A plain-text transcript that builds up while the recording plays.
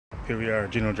here we are,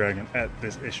 GENOthaDRAGON at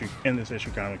this issue, in this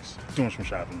issue comics, doing some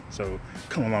shopping. So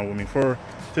come along with me for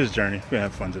this journey. We're gonna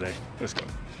have fun today. Let's go.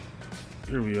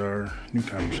 Here we are, new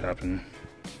comic shopping.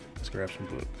 Let's grab some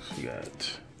books. We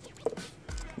got, I'm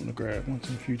gonna grab Once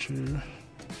in the Future,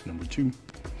 #2.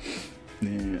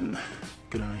 Then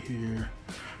go down here.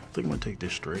 I think I'm gonna take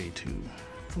this Stray too,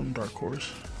 from Dark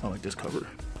Horse. I like this cover.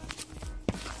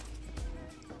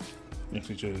 Next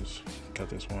we just got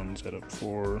this one set up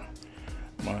for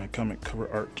my comic cover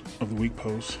art of the week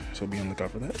post, so be on the lookout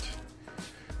for that.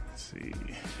 Let's see.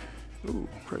 Ooh,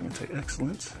 Pregnant Tech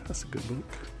Excellence. That's a good book.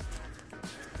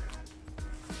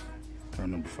 Our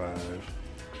 #5.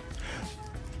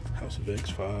 House of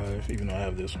X5. Even though I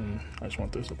have this one, I just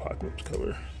want this Apocalypse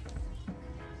cover.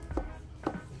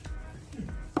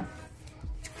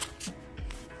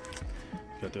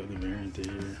 Got the other variant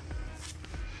there.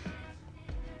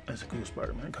 That's a cool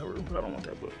Spider-Man cover, but I don't want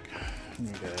that book. And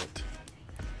we got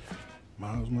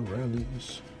Miles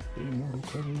Morales, the Immortal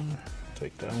cover.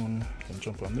 Take that one and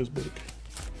jump on this book.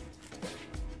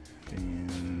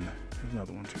 And there's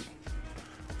another one too.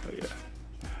 Oh yeah,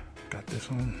 got this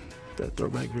one, that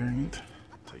throwback variant.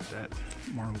 Take that,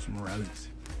 Miles Morales.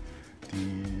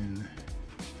 Then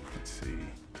let's see,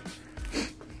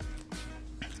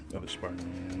 another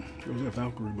Spider-Man. There was that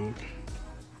Valkyrie book.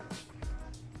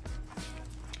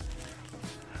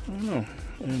 I don't know.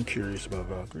 I am curious about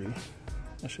Valkyrie.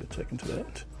 I should check into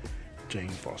that. Jane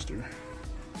Foster.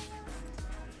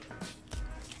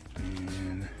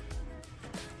 And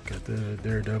got the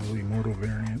Daredevil Immortal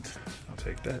variant. I'll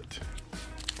take that.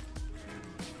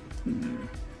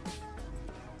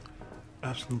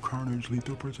 Absolute Carnage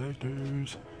Lethal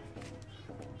Protectors.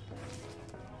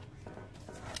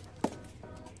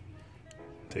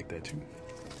 Take that too.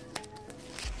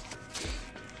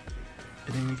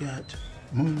 And then we got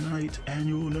Moon Knight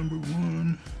Annual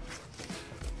 #1.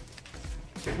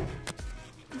 Oops.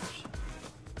 Oh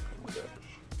my gosh.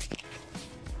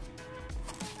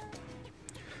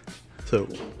 So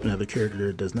another character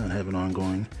that does not have an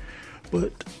ongoing,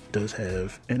 but does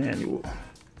have an annual.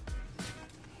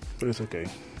 But it's okay.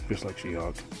 Just like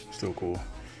She-Hulk, still cool.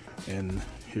 And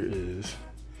here is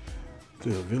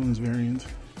the villains variant,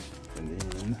 and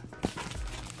then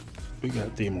we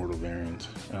got the Immortal variant,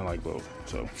 and I like both,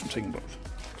 so I'm taking both.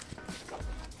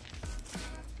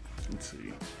 Let's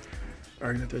see. I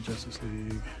already got that Justice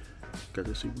League. Got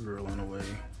the Supergirl on the way.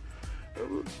 Oh,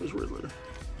 look, there's Riddler.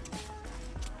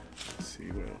 Let's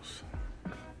see what else.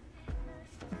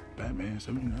 Batman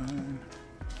 79.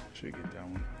 Should get that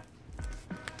one.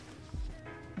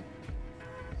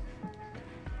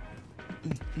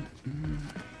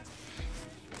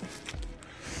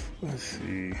 Let's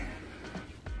see.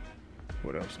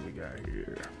 What else do we got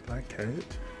here? Black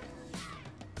Cat,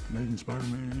 Amazing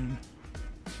Spider-Man.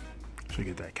 Should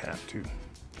get that cap too.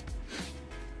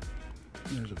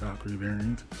 There's a Valkyrie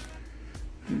variant.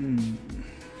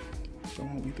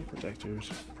 Don't Lethal Protectors.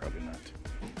 Probably not.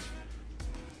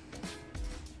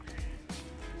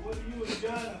 What do you have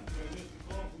got up there, Mr.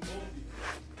 Call from Boldy?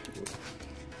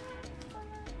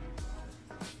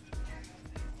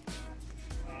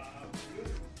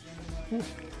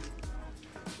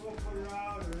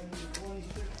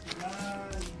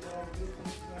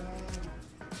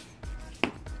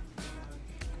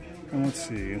 And let's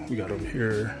see, we got over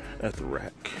here at the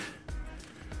rack.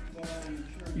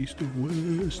 East of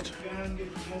West.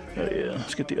 Oh yeah,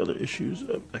 let's get the other issues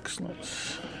of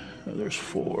Excellence. There's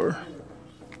 4.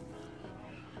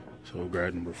 So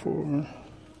grab #4.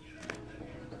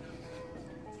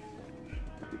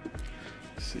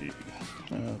 Let's see,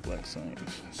 Black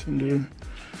Science, Cinder.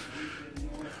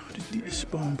 What is this?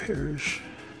 Spawn Parish.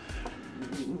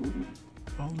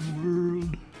 All in the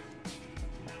World.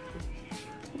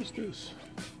 What's this?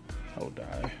 I Will Die.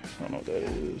 I don't know what that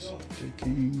is. Dead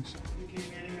Kings.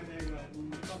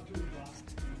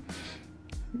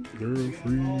 Girl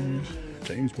Freeze.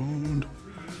 James Bond.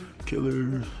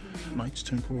 Killers. Knights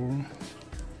Temple.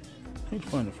 I need to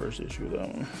find the first issue of that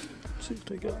one. See if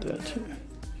they got that too.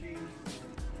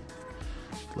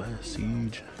 Last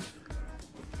Siege.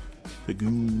 The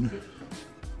Goon.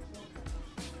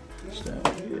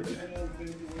 Down here.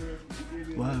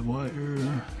 Live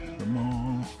Wire. The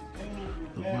Mall.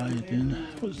 Leviathan.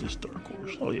 What is this? Dark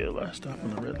Horse. Oh yeah, Last Stop on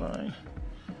the Red Line.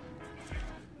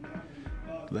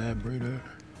 Lab Raider.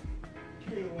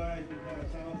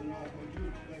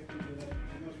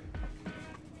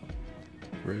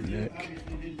 Redneck.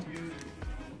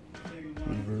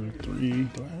 Number 3.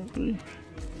 Do I have 3?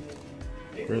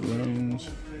 Red Loans.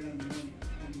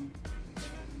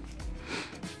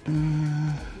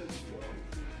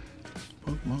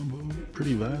 Punk Mambo.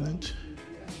 Pretty Violent.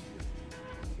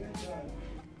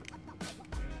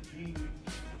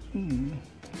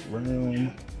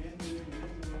 Realm.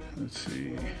 Let's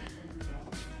see.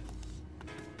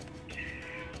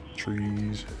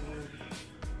 Trees.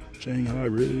 Shanghai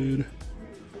Red.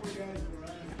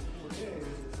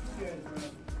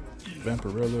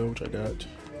 Vampirella, which I got.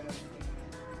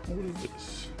 What is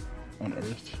this?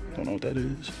 Unearthed. Don't know what that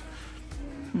is.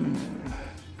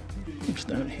 What's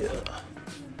down here?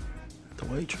 The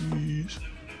white trees.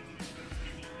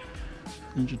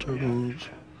 Ninja Turtles.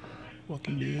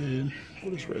 Walking Dead.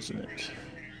 What is Resident?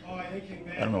 I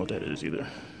don't know what that is either.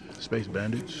 Space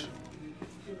Bandits.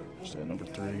 What's that, number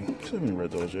 3? I haven't even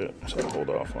read those yet, so I'll hold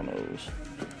off on those.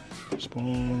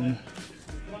 Spawn.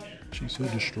 She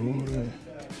said destroy.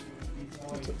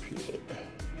 What's up here?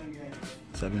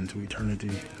 7 to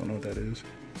Eternity. Don't know what that is.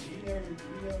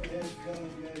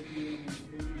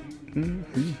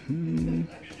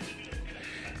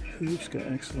 Oops, got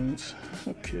excellence.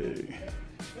 Okay.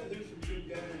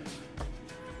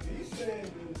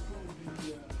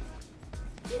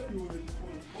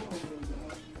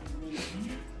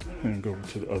 And go over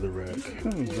to the other rack.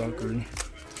 Oh, Valkyrie.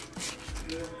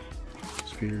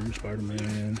 Spear,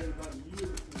 Spider-Man.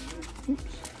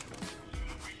 Oops.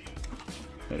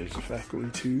 That is the Faculty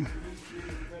 2.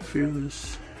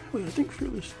 Fearless. Wait, I think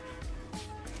Fearless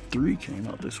 3 came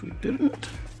out this week, didn't it?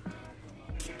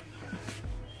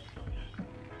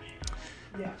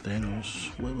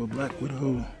 Thanos, Web of Black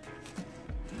Widow.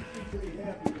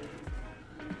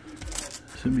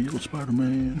 Symbiote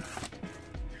Spider-Man.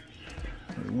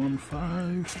 1,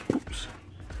 5. Oops.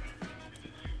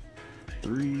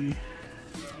 3.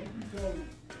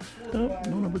 Oh,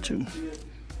 no number 2.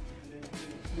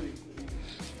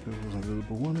 There was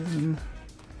Invisible Woman.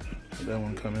 That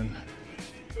one coming.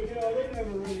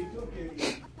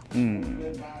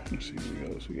 Let's see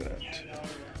what else we got.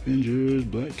 Avengers,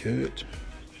 Black Cat,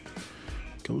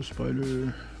 Ghost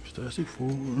Spider, Fantastic Four.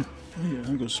 Oh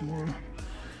yeah, I got some more.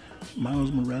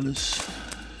 Miles Morales.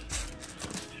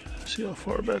 See how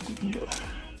far back we can go.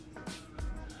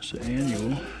 It's an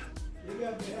annual.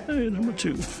 Hey, number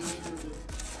 2. 2,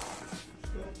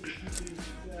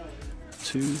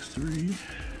 3,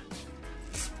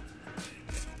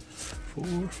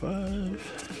 4, 5,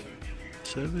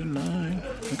 7, 9.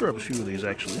 I grabbed a few of these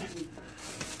actually.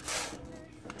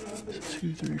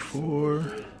 2, 3, 4,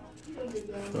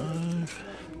 5.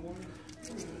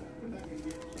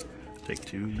 Take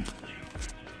 2.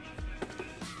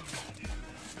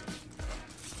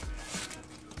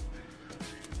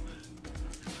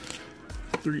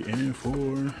 3 and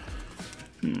 4.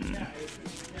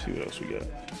 See what else we got.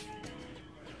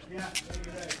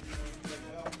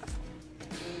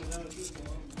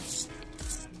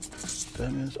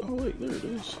 Batman's. Oh wait, there it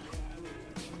is.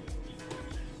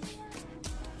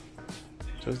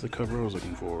 That's the cover I was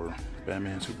looking for.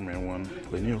 Batman, Superman 1.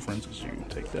 Play Neo Francis. You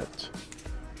take that.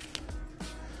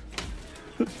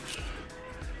 Look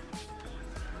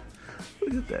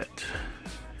at that.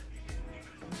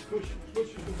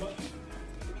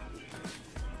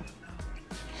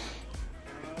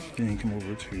 Then come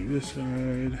over to this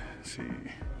side. Let's see.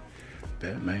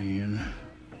 Batman.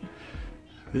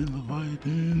 Then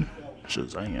Leviathan.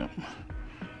 Shazam.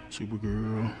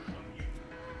 Supergirl.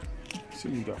 Let's see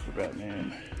what we got for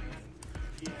Batman.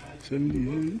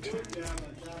 78.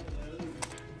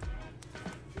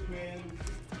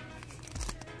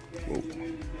 Whoa.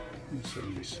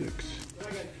 76.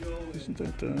 Isn't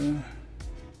that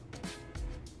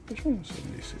which one was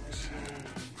 76?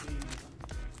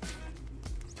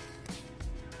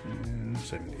 And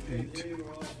 78.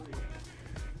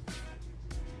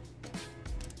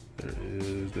 There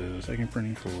is the second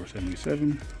printing for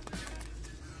 77.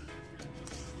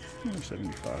 And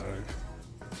 75.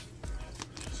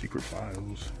 Secret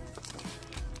Files.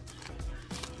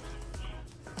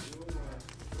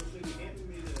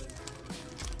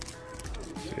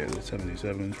 Yeah, the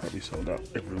 77 is probably sold out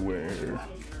everywhere.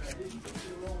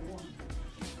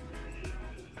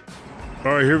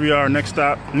 All right, here we are. Next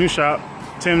stop, new shop,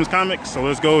 Tim's Comics. So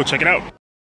let's go check it out.